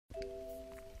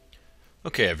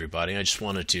Okay, everybody, I just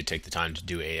wanted to take the time to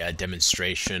do a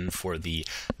demonstration for the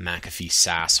McAfee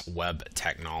SaaS Web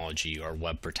technology or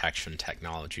web protection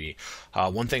technology.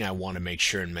 One thing I want to make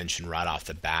sure and mention right off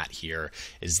the bat here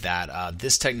is that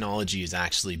this technology is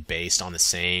actually based on the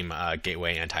same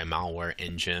gateway anti-malware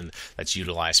engine that's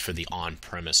utilized for the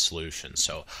on-premise solution.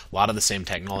 So a lot of the same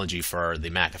technology for the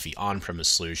McAfee on-premise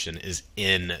solution is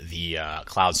in the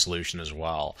cloud solution as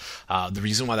well. The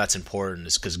reason why that's important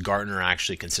is because Gartner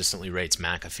actually consistently rates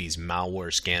McAfee's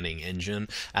malware scanning engine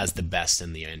as the best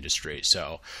in the industry.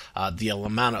 So the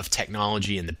amount of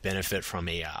technology and the benefit from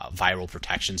a viral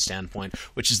protection standpoint,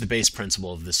 which is the base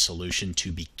principle of this solution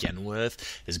to begin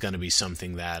with, is going to be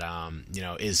something that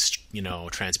is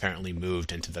transparently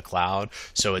moved into the cloud.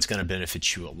 So it's going to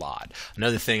benefit you a lot.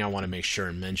 Another thing I want to make sure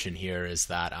and mention here is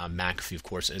that McAfee, of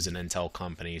course, is an Intel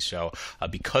company. So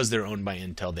because they're owned by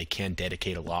Intel, they can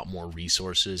dedicate a lot more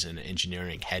resources and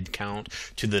engineering headcount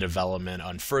to the development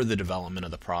and further development of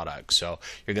the product. So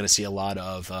you're going to see a lot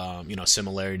of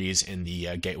similarities in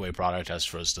the gateway product as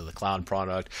opposed to the cloud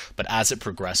product. But as it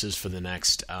progresses for the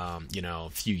next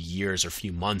few years or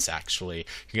few months, actually,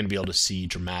 you're going to be able to see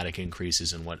dramatic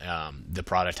increases in what the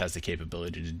product has the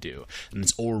capability to do. And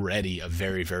it's already a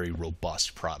very, very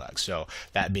robust product. So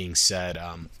that being said,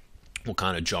 we'll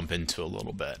kind of jump into a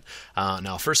little bit.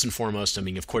 Now, first and foremost, I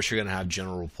mean, of course, you're going to have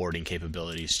general reporting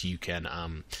capabilities. You can,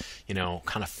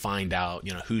 kind of find out,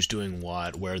 who's doing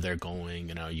what, where they're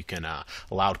going. You can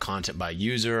allow content by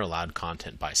user, allowed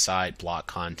content by site, block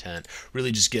content,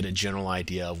 really just get a general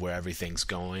idea of where everything's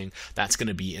going. That's going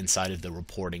to be inside of the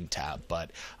reporting tab.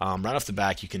 But right off the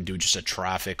bat, you can do just a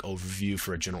traffic overview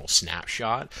for a general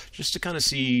snapshot, just to kind of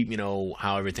see,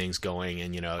 how everything's going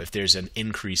and, if there's an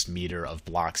increased meter of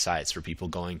block sites for people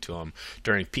going to them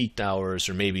during peak hours,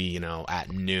 or maybe at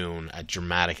noon, a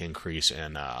dramatic increase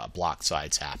in block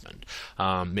sites happened.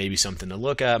 Maybe something to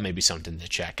look at, maybe something to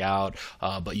check out,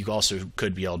 but you also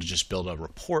could be able to just build a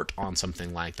report on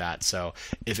something like that. So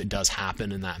if it does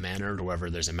happen in that manner, or wherever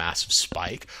there's a massive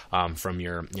spike from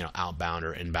your outbound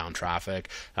or inbound traffic,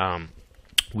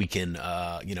 we can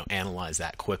analyze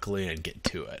that quickly and get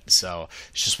to it. So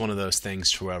it's just one of those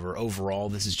things. However, overall,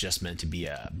 this is just meant to be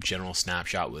a general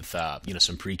snapshot with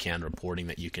some pre-canned reporting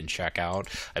that you can check out.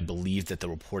 I believe that the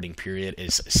reporting period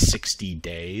is 60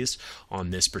 days on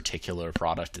this particular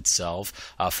product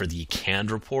itself for the canned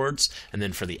reports, and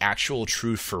then for the actual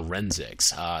true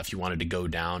forensics, if you wanted to go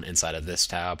down inside of this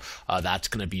tab, that's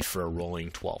going to be for a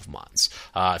rolling 12 months.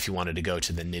 If you wanted to go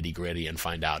to the nitty-gritty and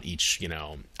find out each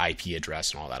IP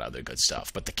address and all that other good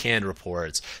stuff. But the canned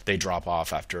reports, they drop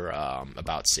off after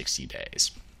about 60 days.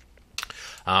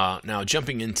 Now,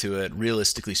 jumping into it,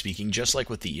 realistically speaking, just like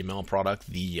with the email product,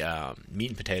 the meat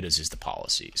and potatoes is the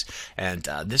policies. And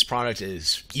this product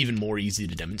is even more easy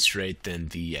to demonstrate than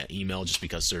the email, just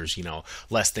because there's,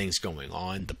 less things going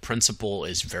on. The principle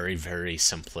is very, very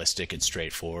simplistic and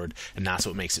straightforward, and that's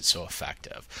what makes it so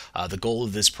effective. The goal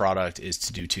of this product is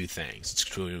to do two things. It's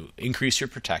to increase your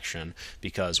protection,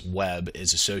 because web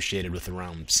is associated with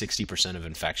around 60% of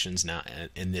infections now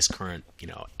in this current,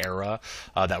 era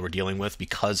that we're dealing with,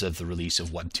 because of the release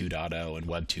of Web 2.0 and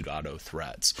Web 2.0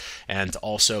 threats. And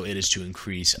also, it is to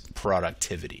increase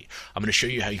productivity. I'm going to show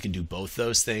you how you can do both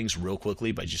those things real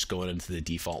quickly by just going into the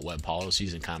default web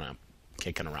policies and kind of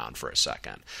kicking around for a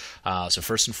second. So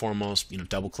first and foremost,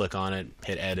 double click on it,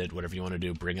 hit edit, whatever you want to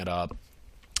do, bring it up.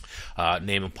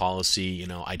 Name a policy,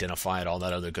 identify it, all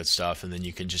that other good stuff, and then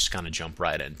you can just kind of jump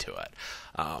right into it.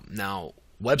 Now,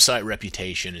 website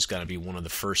reputation is going to be one of the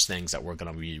first things that we're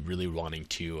going to be really wanting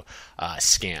to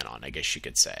scan on, I guess you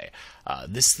could say.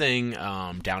 This thing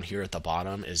down here at the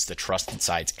bottom is the Trusted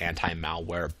Sites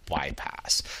Anti-Malware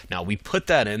Bypass. Now, we put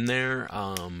that in there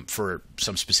for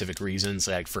some specific reasons,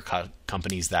 like for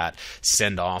companies that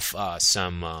send off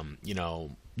some,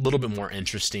 little bit more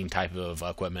interesting type of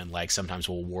equipment. Like sometimes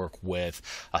we'll work with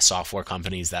software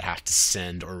companies that have to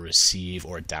send or receive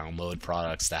or download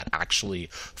products that actually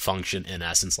function in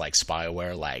essence like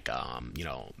spyware, like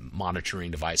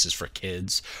monitoring devices for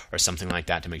kids or something like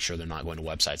that, to make sure they're not going to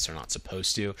websites they're not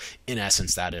supposed to. In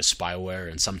essence, that is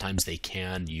spyware, and sometimes they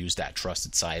can use that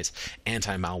Trusted Sites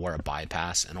Anti-Malware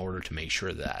Bypass in order to make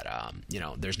sure that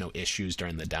there's no issues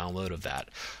during the download of that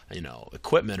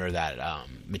equipment or that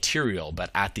material. But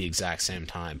at at the exact same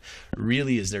time,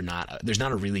 really there's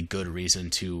not a really good reason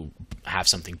to have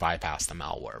something bypass the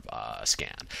malware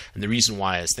scan. And the reason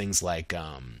why is things like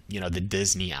the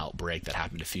Disney outbreak that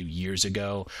happened a few years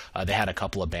ago. They had a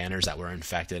couple of banners that were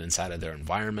infected inside of their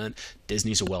environment.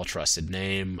 Disney's a well-trusted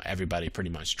name. Everybody pretty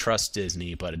much trusts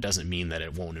Disney, but it doesn't mean that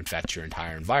it won't infect your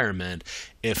entire environment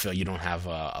if you don't have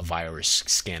a virus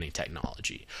scanning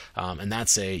technology. And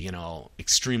that's a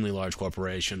extremely large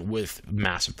corporation with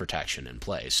massive protection in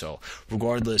place. So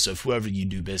regardless of whoever you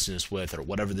do business with or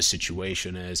whatever the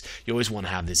situation is, you always want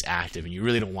to have this active, and you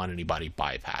really don't want anybody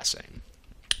bypassing.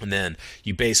 And then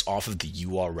you base off of the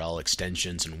URL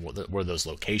extensions and where those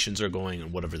locations are going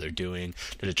and whatever they're doing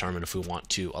to determine if we want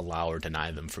to allow or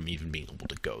deny them from even being able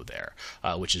to go there,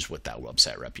 which is what that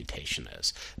website reputation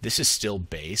is. This is still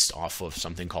based off of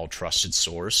something called trusted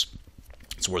source.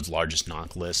 It's the world's largest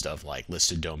NOC list of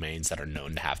listed domains that are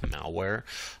known to have malware.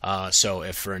 So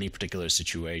if for any particular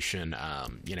situation,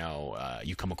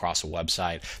 you come across a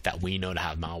website that we know to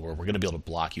have malware, we're going to be able to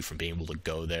block you from being able to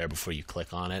go there before you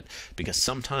click on it, because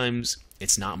sometimes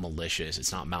it's not malicious,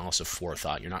 it's not malice of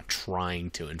forethought. You're not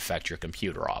trying to infect your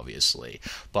computer, obviously,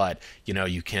 but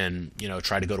you can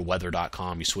try to go to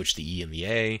weather.com, you switch the E and the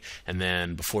A, and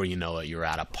then before you know it, you're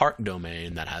at a park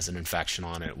domain that has an infection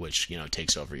on it, which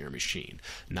takes over your machine.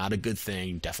 Not a good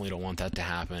thing. Definitely don't want that to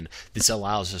happen. This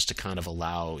allows us to kind of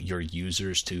allow your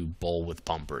users to bowl with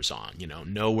bumpers on,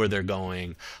 know where they're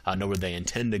going, know where they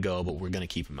intend to go, but we're going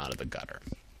to keep them out of the gutter.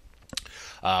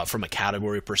 From a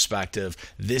category perspective,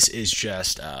 this is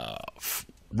just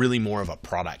really more of a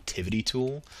productivity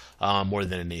tool more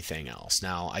than anything else.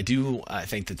 Now, I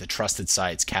think that the trusted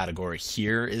sites category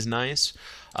here is nice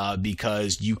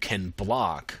because you can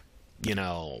block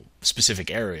specific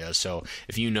areas. So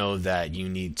if you know that you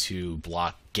need to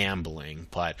block gambling,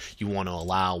 but you want to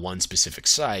allow one specific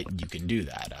site, you can do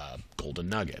that. Golden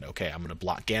Nugget. Okay, I'm going to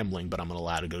block gambling, but I'm going to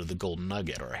allow to go to the Golden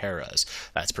Nugget or Harrah's.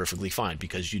 That's perfectly fine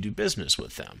because you do business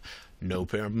with them. No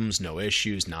problems, no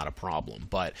issues, not a problem.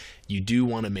 But you do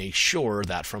want to make sure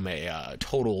that from a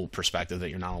total perspective that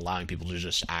you're not allowing people to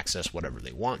just access whatever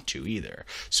they want to either.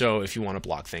 So if you want to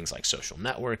block things like social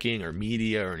networking or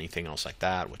media or anything else like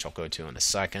that, which I'll go to in a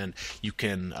second, you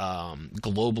can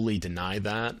globally deny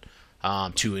that.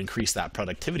 To increase that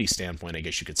productivity standpoint, I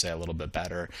guess you could say a little bit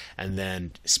better, and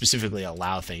then specifically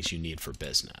allow things you need for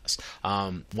business.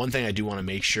 One thing I do want to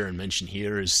make sure and mention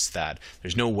here is that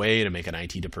there's no way to make an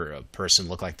IT person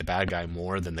look like the bad guy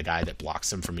more than the guy that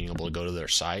blocks them from being able to go to their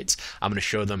sites. I'm going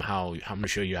to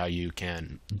show you how you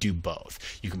can do both.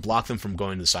 You can block them from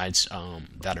going to the sites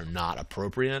that are not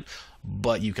appropriate,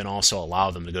 but you can also allow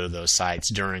them to go to those sites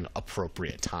during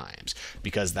appropriate times,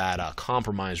 because that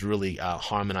compromise really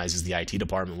harmonizes the IT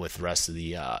department with the rest of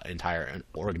the entire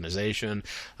organization.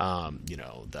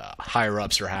 The higher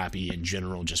ups are happy in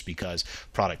general just because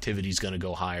productivity is going to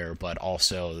go higher, but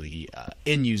also the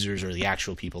end users or the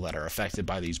actual people that are affected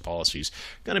by these policies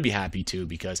are going to be happy too,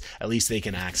 because at least they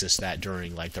can access that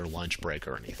during their lunch break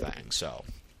or anything. So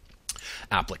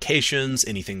applications,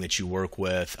 anything that you work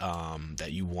with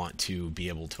that you want to be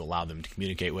able to allow them to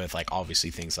communicate with,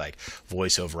 obviously things like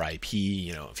voice over IP,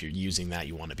 if you're using that,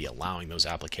 you want to be allowing those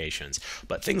applications.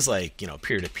 But things like,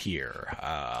 peer-to-peer,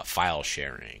 file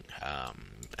sharing,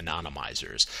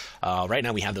 anonymizers. Right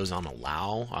now we have those on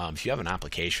allow. If you have an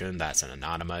application that's an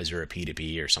anonymizer, a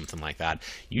P2P or something like that,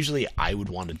 usually I would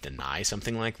want to deny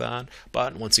something like that.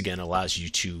 But once again, it allows you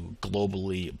to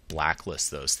globally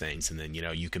blacklist those things, and then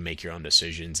you can make your own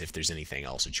decisions if there's anything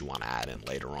else that you want to add in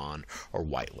later on or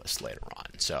whitelist later on.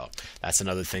 So that's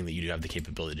another thing that you do have the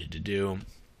capability to do.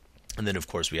 And then, of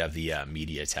course, we have the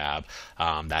media tab.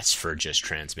 That's for just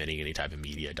transmitting any type of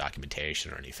media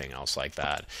documentation or anything else like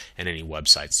that, and any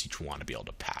websites that you want to be able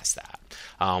to pass that.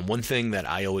 One thing that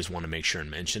I always want to make sure and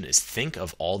mention is think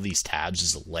of all these tabs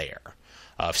as a layer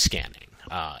of scanning.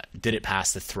 Did it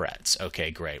pass the threats?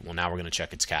 Okay, great. Well, now we're going to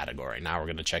check its category. Now we're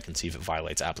going to check and see if it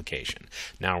violates application.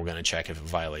 Now we're going to check if it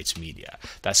violates media.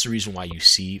 That's the reason why you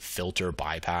see filter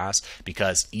bypass,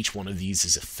 because each one of these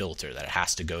is a filter that it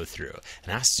has to go through. It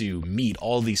has to meet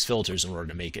all these filters in order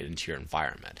to make it into your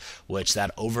environment, which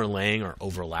that overlaying or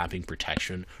overlapping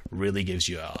protection really gives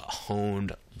you a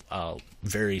honed,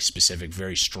 very specific,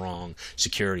 very strong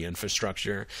security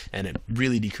infrastructure, and it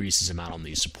really decreases the amount on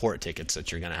these support tickets that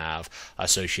you're going to have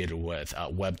associated with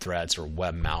web threats or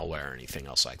web malware or anything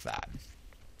else like that.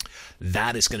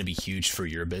 That is going to be huge for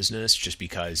your business, just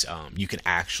because you can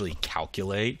actually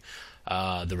calculate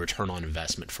the return on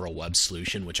investment for a web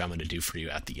solution, which I'm going to do for you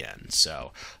at the end.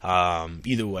 So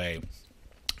either way,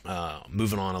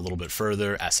 Moving on a little bit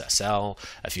further, SSL.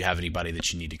 If you have anybody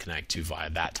that you need to connect to via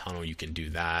that tunnel, you can do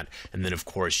that. And then, of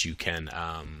course, you can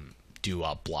do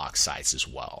block sites as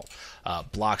well.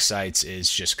 Block sites is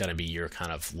just going to be your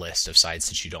kind of list of sites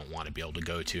that you don't want to be able to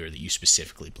go to, or that you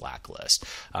specifically blacklist.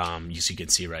 As you can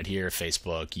see right here,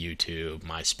 Facebook, YouTube,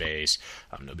 MySpace.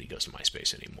 Nobody goes to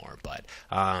MySpace anymore, but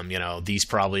you know, these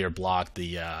probably are blocked.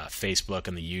 The Facebook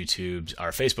and the YouTube,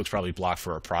 or Facebook's probably blocked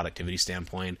for a productivity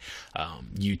standpoint.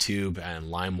 YouTube and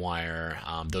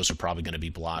LimeWire, those are probably going to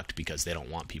be blocked because they don't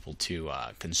want people to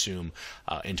consume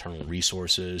internal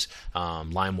resources.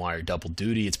 LimeWire double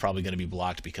duty, it's probably going to be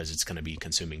blocked because it's going to be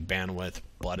consuming bandwidth,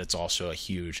 but it's also a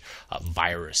huge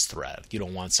virus threat. You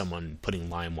don't want someone putting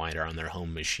LimeWire on their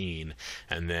home machine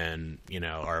and then, you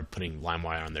know, or putting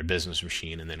LimeWire on their business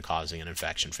machine and then causing an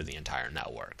infection for the entire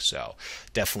network. So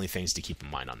definitely things to keep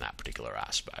in mind on that particular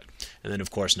aspect. And then,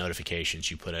 of course, notifications.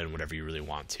 You put in whatever you really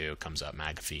want to. It comes up,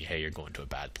 McAfee, hey, you're going to a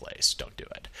bad place. Don't do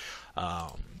it.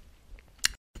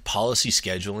 Policy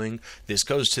scheduling. This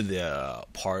goes to the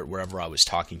part wherever I was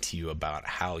talking to you about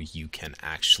how you can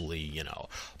actually, you know,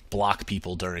 block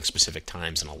people during specific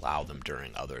times and allow them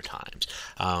during other times.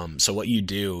 So what you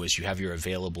do is you have your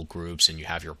available groups and you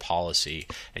have your policy,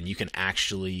 and you can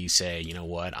actually say, you know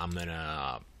what, I'm going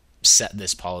to set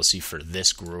this policy for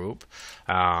this group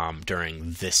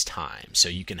during this time. So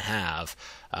you can have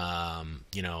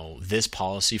you know, this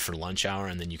policy for lunch hour,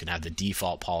 and then you can have the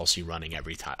default policy running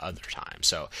every other time.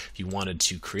 So if you wanted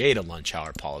to create a lunch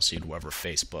hour policy to wherever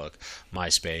Facebook,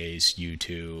 MySpace,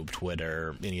 YouTube,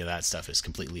 Twitter, any of that stuff is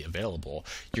completely available,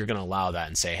 you're going to allow that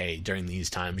and say, hey, during these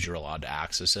times you're allowed to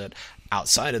access it.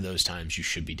 Outside of those times, you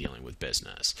should be dealing with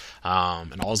business.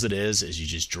 And all it is you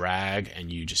just drag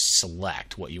and you just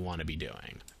select what you want to be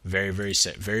doing. Very,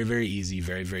 very easy,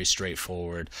 very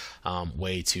straightforward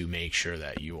way to make sure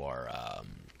that you are,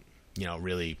 you know,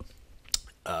 really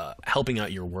helping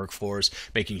out your workforce,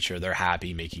 making sure they're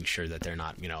happy, making sure that they're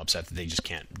not, you know, upset that they just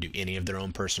can't do any of their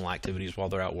own personal activities while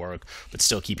they're at work, but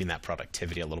still keeping that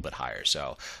productivity a little bit higher.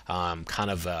 So kind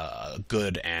of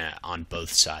good on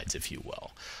both sides, if you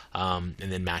will. And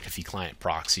then McAfee client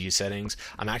proxy settings.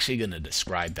 I'm actually going to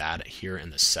describe that here in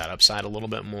the setup side a little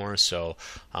bit more. So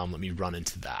let me run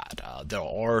into that. There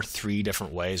are 3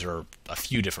 different ways, or a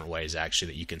few different ways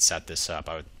actually, that you can set this up.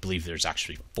 I believe there's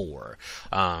actually 4.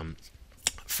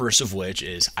 First of which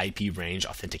is IP range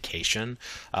authentication.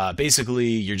 Basically,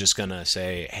 you're just going to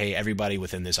say, hey, everybody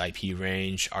within this IP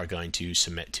range are going to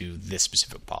submit to this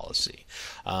specific policy.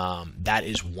 That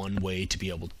is one way to be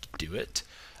able to do it.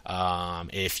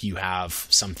 If you have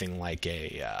something like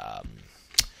a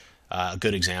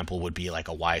good example would be like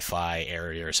a Wi-Fi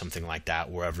area or something like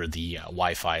that, wherever the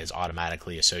Wi-Fi is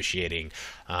automatically associating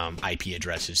IP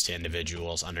addresses to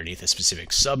individuals underneath a specific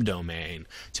subdomain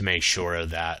to make sure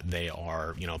that they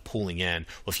are, you know, pulling in.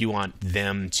 Well, if you want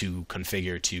them to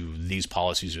configure to these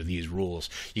policies or these rules,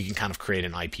 you can kind of create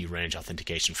an IP range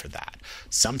authentication for that.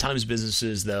 Sometimes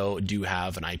businesses, though, do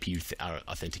have an IP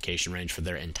authentication range for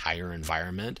their entire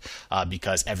environment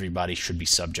because everybody should be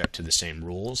subject to the same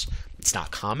rules. It's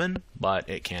not common, but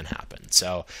it can happen.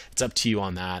 So it's up to you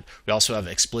on that. We also have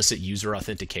explicit user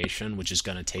authentication, which is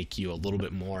going to take you a little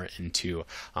bit more into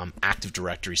Active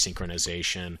Directory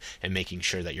synchronization and making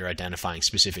sure that you're identifying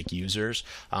specific users.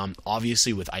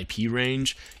 Obviously, with IP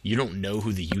range, you don't know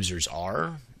who the users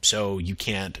are, so you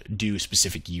can't do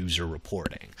specific user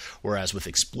reporting. Whereas with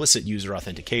explicit user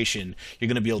authentication, you're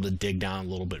going to be able to dig down a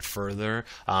little bit further,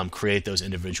 create those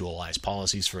individualized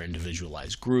policies for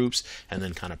individualized groups, and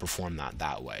then kind of perform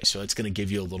that way. So it's going to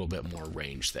give you a little bit more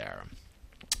range there.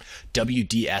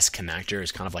 Wds Connector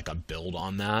is kind of like a build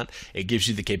on that. It gives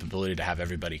you the capability to have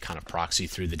everybody kind of proxy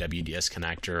through the Wds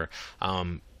Connector.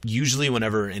 Usually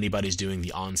whenever anybody's doing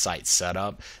the on-site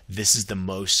setup, this is the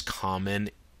most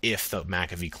common if the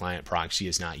McAfee client proxy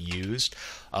is not used.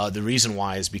 The reason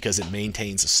why is because it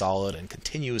maintains a solid and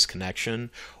continuous connection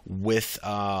with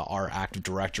our Active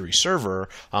Directory server.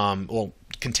 Well,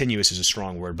 continuous is a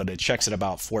strong word, but it checks it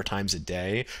about 4 times a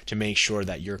day to make sure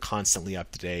that you're constantly up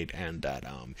to date and that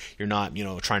you're not, you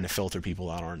know, trying to filter people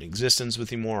that aren't in existence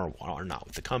with you more or are not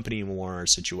with the company anymore, or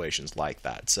situations like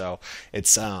that. So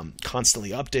it's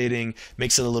constantly updating,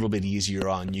 makes it a little bit easier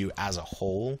on you as a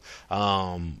whole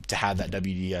to have that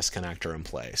WDS connector in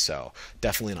place. So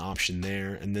definitely an option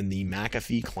there. And then the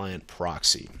McAfee client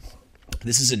proxy.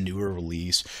 This is a newer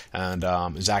release, and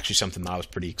is actually something that I was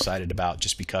pretty excited about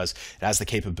just because it has the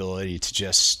capability to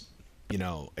just, you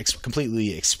know,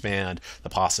 completely expand the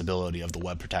possibility of the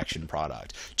web protection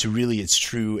product to really its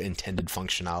true intended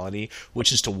functionality,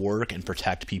 which is to work and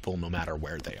protect people no matter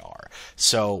where they are.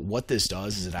 So what this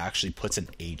does is it actually puts an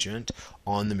agent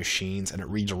on the machines, and it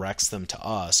redirects them to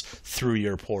us through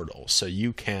your portal. So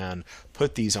you can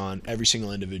put these on every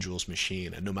single individual's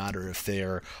machine, and no matter if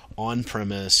they're on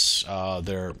premise,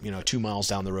 they're 2 miles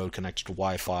down the road connected to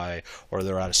Wi-Fi, or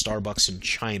they're at a Starbucks in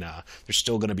China, they're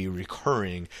still going to be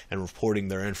recurring and reporting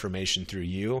their information through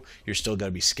you. You're still going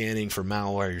to be scanning for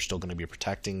malware, you're still going to be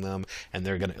protecting them, and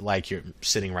they're going to, like, you're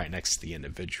sitting right next to the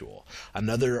individual.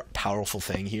 Another powerful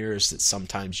thing here is that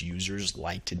sometimes users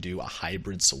like to do a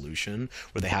hybrid solution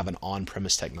where they have an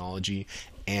on-premise technology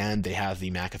and they have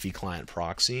the McAfee client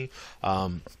proxy.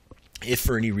 If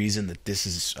for any reason that this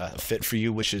is a fit for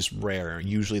you, which is rare,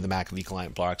 usually the McAfee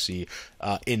client proxy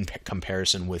in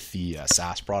comparison with the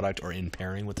SaaS product, or in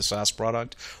pairing with the SaaS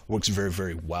product, works very,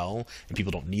 very well, and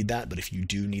people don't need that. But if you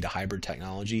do need a hybrid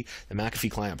technology, the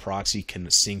McAfee client proxy can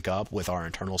sync up with our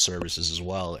internal services as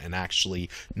well and actually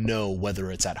know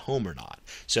whether it's at home or not.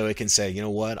 So it can say, you know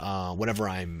what, whenever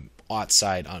I'm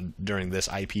outside during this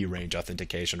IP range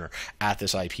authentication, or at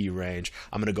this IP range,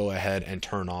 I'm going to go ahead and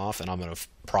turn off, and I'm going to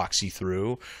proxy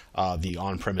through the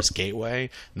on-premise gateway.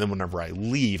 And then whenever I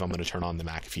leave, I'm going to turn on the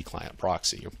McAfee client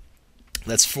proxy.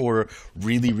 That's for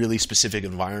really, really specific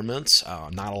environments.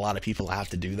 Not a lot of people have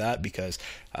to do that, because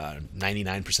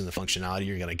 99% of the functionality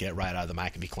you're going to get right out of the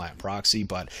McAfee client proxy.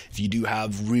 But if you do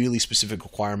have really specific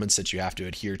requirements that you have to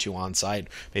adhere to on site,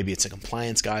 maybe it's a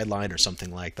compliance guideline or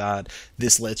something like that,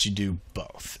 this lets you do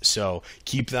both. So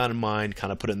keep that in mind,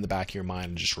 kind of put it in the back of your mind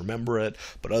and just remember it.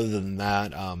 But other than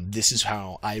that, this is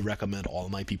how I recommend all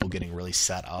of my people getting really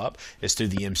set up, is through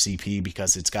the MCP,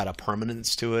 because it's got a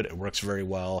permanence to it. It works very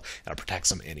well, and it protects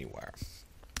them anywhere.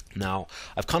 Now,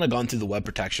 I've kind of gone through the web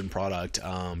protection product.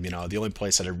 The only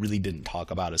place that I really didn't talk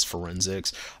about is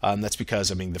forensics. That's because,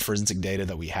 the forensic data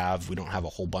that we don't have a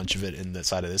whole bunch of it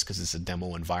inside of this, because it's a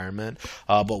demo environment.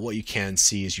 But what you can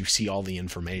see is you see all the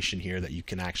information here that you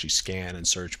can actually scan and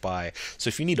search by. So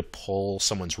if you need to pull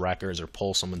someone's records, or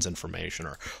pull someone's information,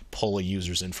 or pull a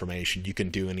user's information, you can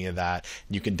do any of that.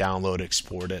 You can download,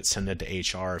 export it, send it to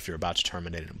HR if you're about to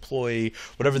terminate an employee.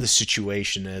 Whatever the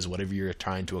situation is, whatever you're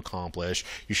trying to accomplish,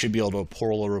 you should be able to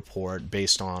pull a report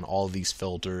based on all of these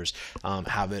filters,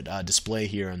 have it display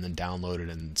here, and then download it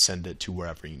and send it to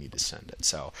wherever you need to send it.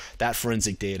 So that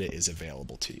forensic data is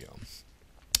available to you.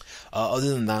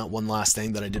 Other than that, one last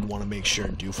thing that I did want to make sure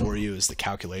and do for you is the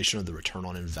calculation of the return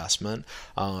on investment.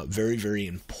 Very, very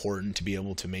important to be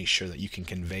able to make sure that you can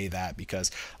convey that,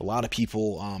 because a lot of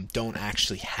people don't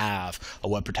actually have a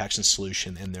web protection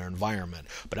solution in their environment.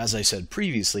 But as I said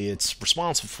previously, it's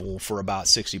responsible for about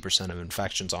 60% of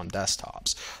infections on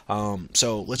desktops.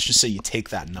 So let's just say you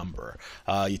take that number.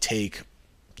 You take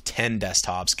 10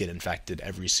 desktops get infected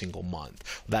every single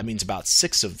month. That means about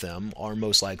 6 of them are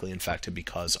most likely infected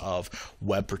because of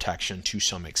web protection to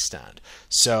some extent.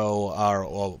 So,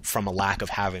 or from a lack of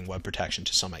having web protection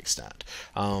to some extent.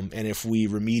 And if we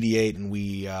remediate and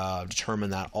we determine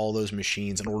that all those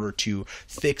machines, in order to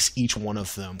fix each one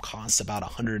of them, costs about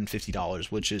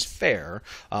 $150, which is fair.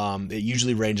 It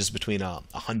usually ranges between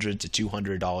 $100 to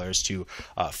 $200 to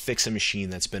fix a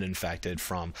machine that's been infected,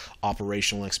 from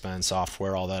operational expense,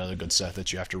 software, all that other good stuff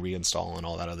that you have to reinstall, and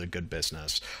all that other good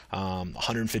business.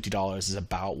 $150 is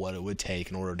about what it would take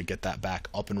in order to get that back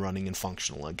up and running and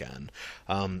functional again.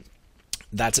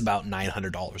 That's about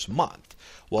 $900 a month.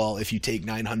 Well, if you take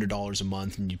 $900 a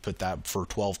month and you put that for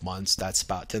 12 months, that's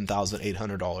about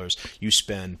 $10,800 you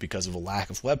spend because of a lack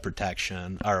of web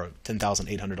protection, or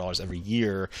 $10,800 every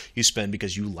year you spend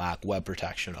because you lack web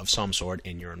protection of some sort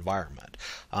in your environment.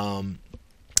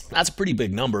 That's a pretty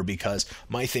big number, because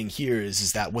my thing here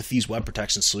is that with these web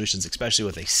protection solutions, especially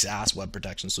with a SaaS web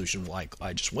protection solution like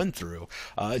I just went through,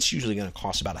 it's usually going to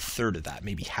cost about a third of that,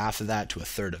 maybe half of that to a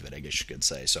third of it, I guess you could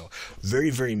say. So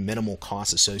very, very minimal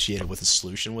cost associated with a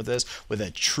solution with this, with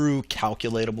a true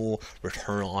calculatable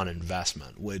return on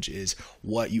investment, which is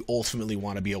what you ultimately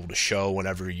want to be able to show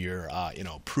whenever you're,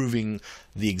 proving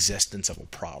the existence of a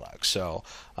product. So,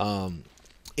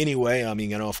 anyway,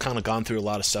 I've kind of gone through a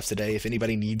lot of stuff today. If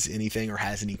anybody needs anything or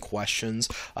has any questions,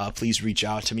 please reach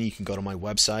out to me. You can go to my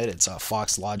website. It's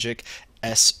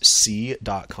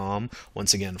foxlogicsc.com.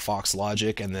 Once again,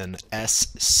 foxlogic and then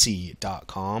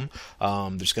sc.com.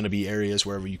 There's going to be areas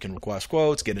wherever you can request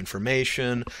quotes, get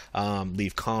information,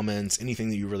 leave comments, anything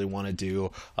that you really want to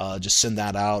do. Just send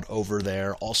that out over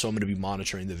there. Also, I'm going to be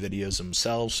monitoring the videos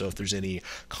themselves, so if there's any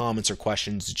comments or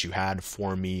questions that you had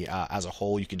for me as a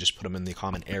whole, you can just put them in the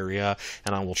comment area,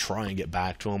 and I will try and get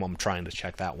back to them. I'm trying to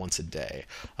check that once a day.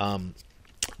 Other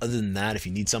than that, if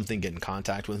you need something, get in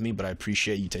contact with me, but I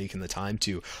appreciate you taking the time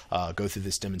to go through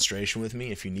this demonstration with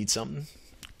me. If you need something,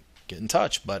 get in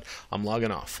touch, but I'm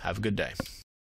logging off. Have a good day.